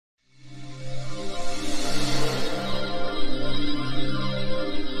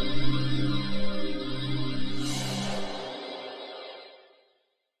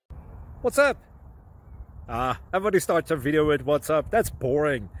What's up? Everybody starts a video with what's up. That's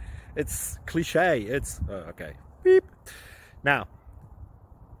boring. It's cliche. It's okay. Beep. Now,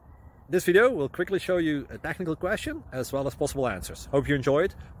 this video will quickly show you a technical question as well as possible answers. Hope you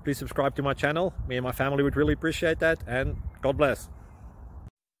enjoyed. Please subscribe to my channel. Me and my family would really appreciate that, and God bless.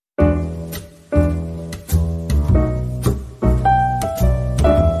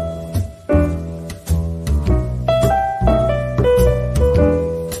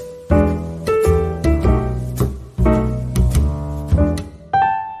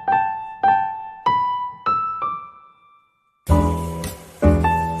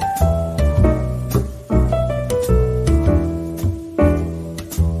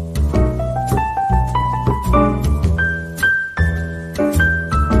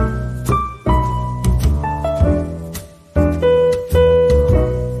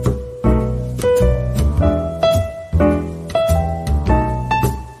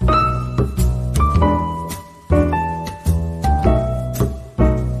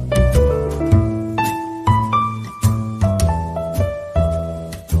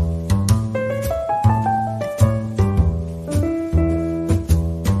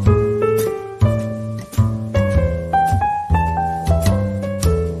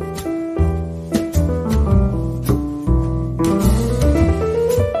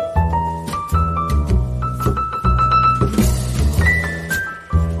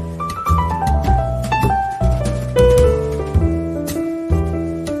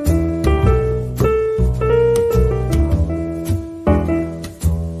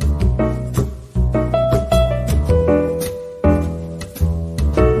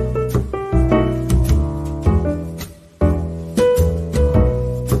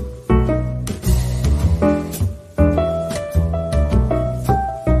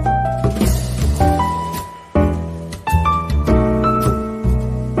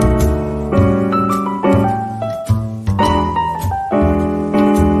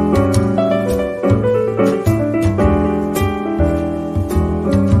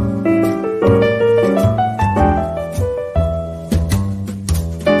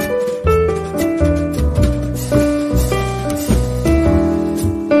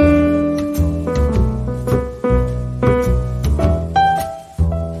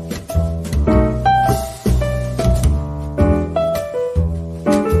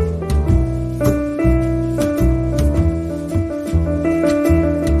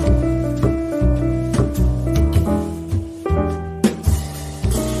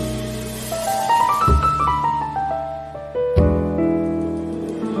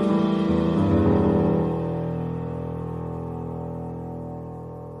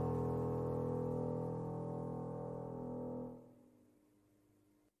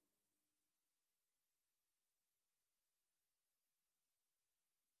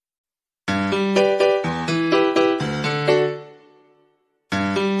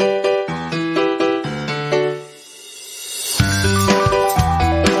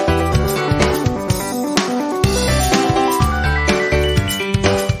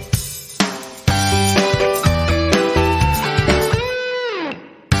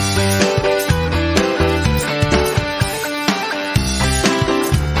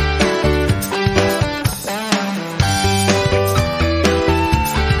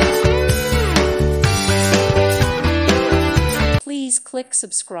 Please click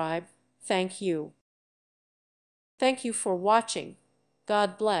subscribe. Thank you. Thank you for watching.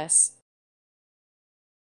 God bless.